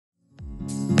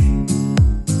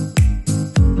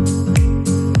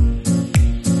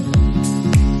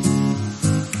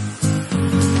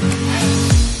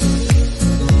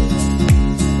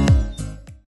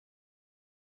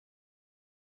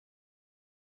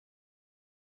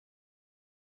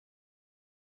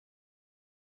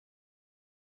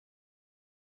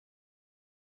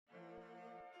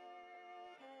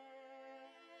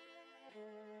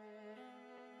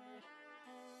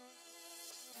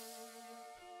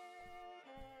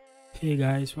Hey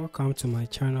guys, welcome to my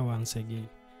channel once again.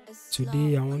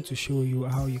 Today I want to show you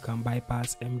how you can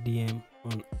bypass MDM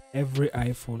on every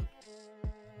iPhone.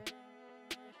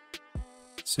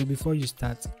 So before you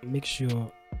start, make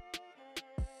sure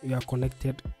you are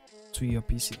connected to your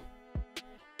PC.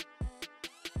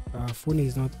 Our phone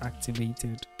is not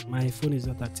activated. My phone is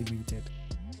not activated.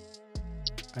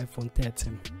 iPhone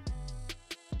 13.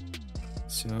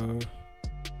 So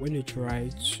when you try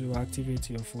to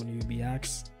activate your phone, you'll be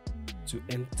asked to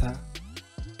enter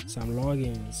some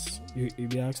logins. You'll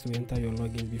be asked to enter your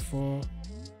logins before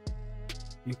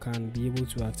you can be able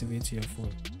to activate your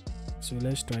phone. So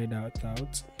let's try that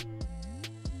out.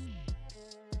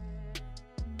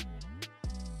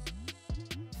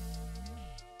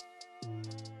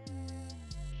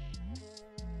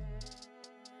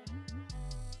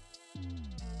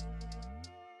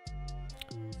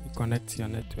 You connect your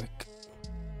network.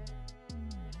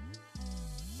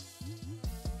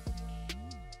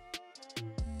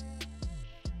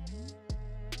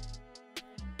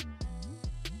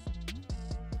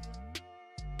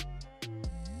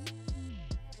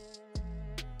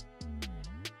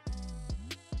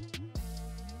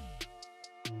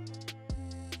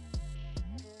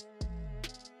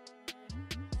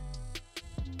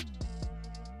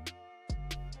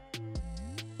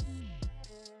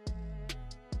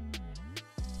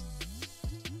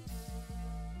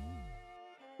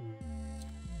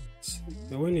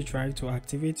 So when you try to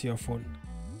activate your phone,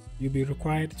 you'll be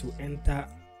required to enter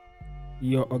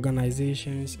your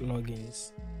organization's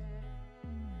logins.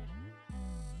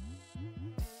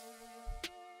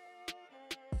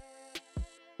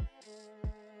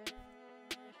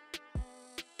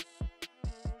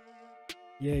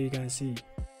 Here you can see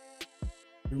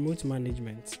remote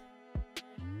management.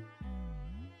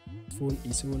 Phone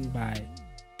is owned by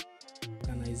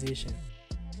organization.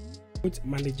 Remote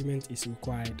management is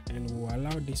required and will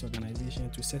allow this organization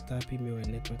to set up email and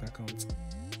network accounts,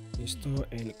 install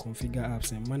and configure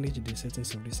apps, and manage the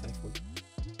settings of this iPhone.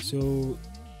 So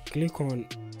click on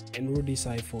enroll this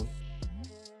iPhone.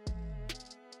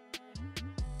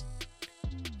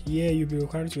 Here you'll be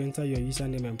required to enter your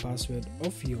username and password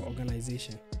of your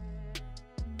organization.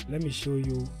 Let me show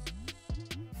you.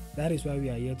 That is why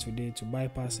we are here today, to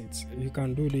bypass it. You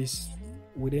can do this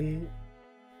within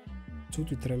 2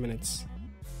 to 3 minutes.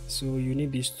 So you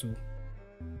need these two.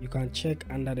 You can check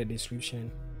under the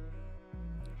description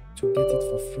to get it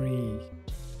for free.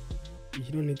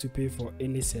 You don't need to pay for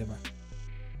any server.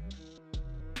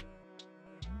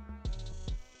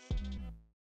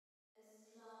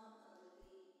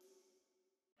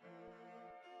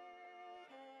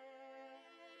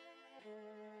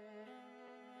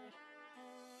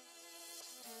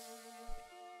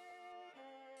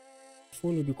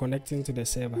 Phone will be connecting to the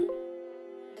server.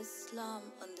 Islam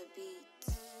on the beat.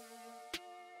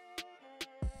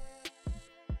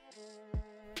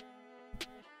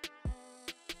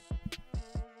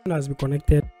 Phone has been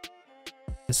connected to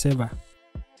the server.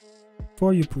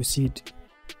 Before you proceed,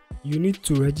 you need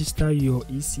to register your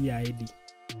ECID.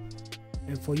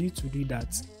 And for you to do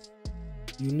that,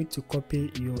 you need to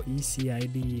copy your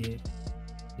ECID here.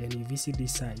 Then you visit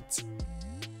this site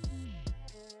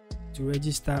to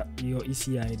register your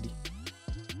ECID.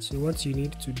 So what you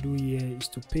need to do here is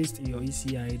to paste your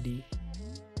ECID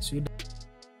so that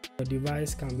your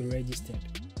device can be registered.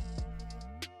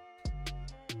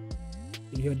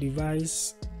 Your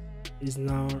device is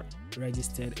now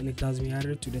registered and it has been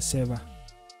added to the server.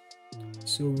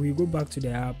 So we go back to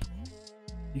the app,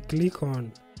 you click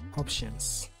on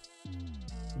options,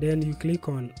 then you click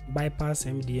on bypass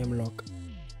MDM lock.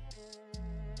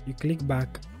 You click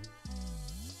back.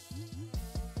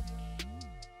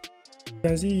 You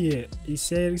can see here it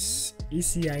says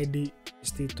ECID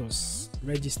status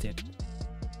registered.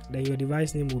 Then your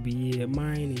device name will be here.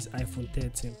 Mine is iPhone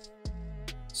 13.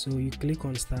 So you click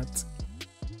on start.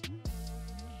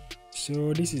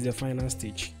 So this is the final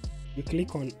stage. You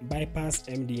click on bypass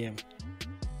MDM.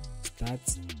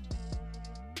 Start.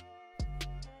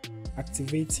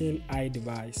 Activating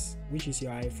iDevice, which is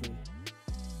your iPhone.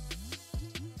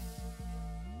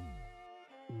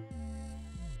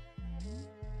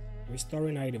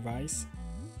 Restoring iDevice.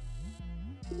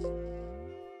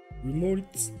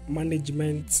 Remote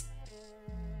management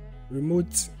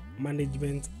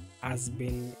has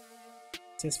been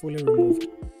successfully removed.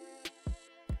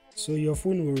 So your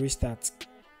phone will restart.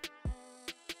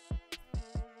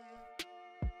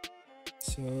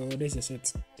 So this is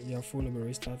it. Your phone will be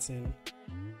restarting,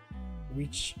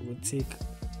 which will take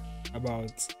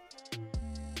about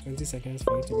 20 seconds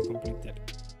for it to be completed.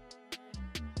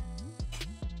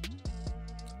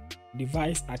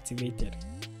 Device activated.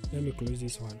 Let me close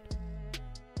this one.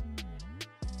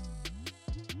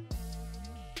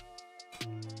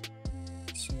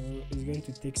 is going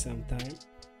to take some time.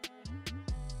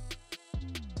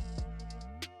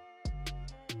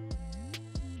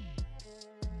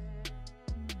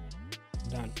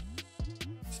 Done.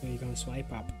 So you can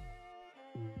swipe up.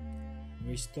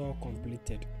 Restore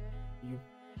completed.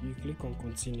 You click on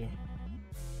continue.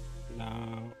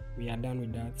 Now we are done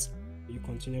with that. You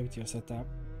continue with your setup.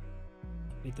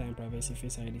 Data and privacy,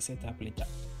 Face ID setup later.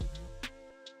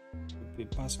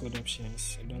 With passcode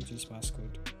options, don't use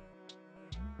passcode.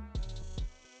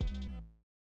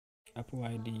 Apple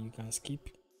ID, you can skip.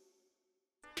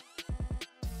 You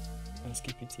can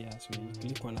skip it here. So you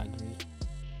click on agree.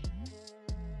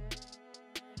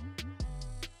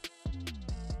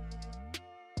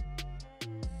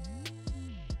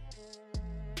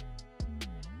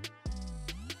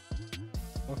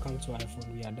 Welcome to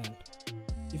iPhone, we are done.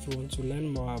 If you want to learn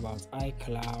more about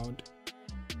iCloud,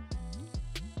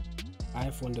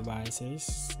 iPhone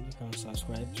devices, you can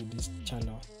subscribe to this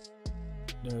channel.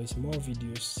 There is more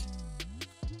videos.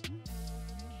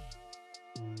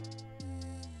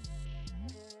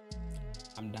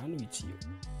 I'm done with you.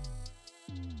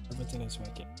 Everything is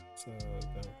working. So you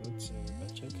can go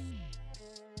to check.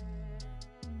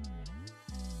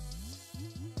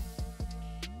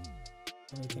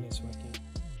 Everything is working.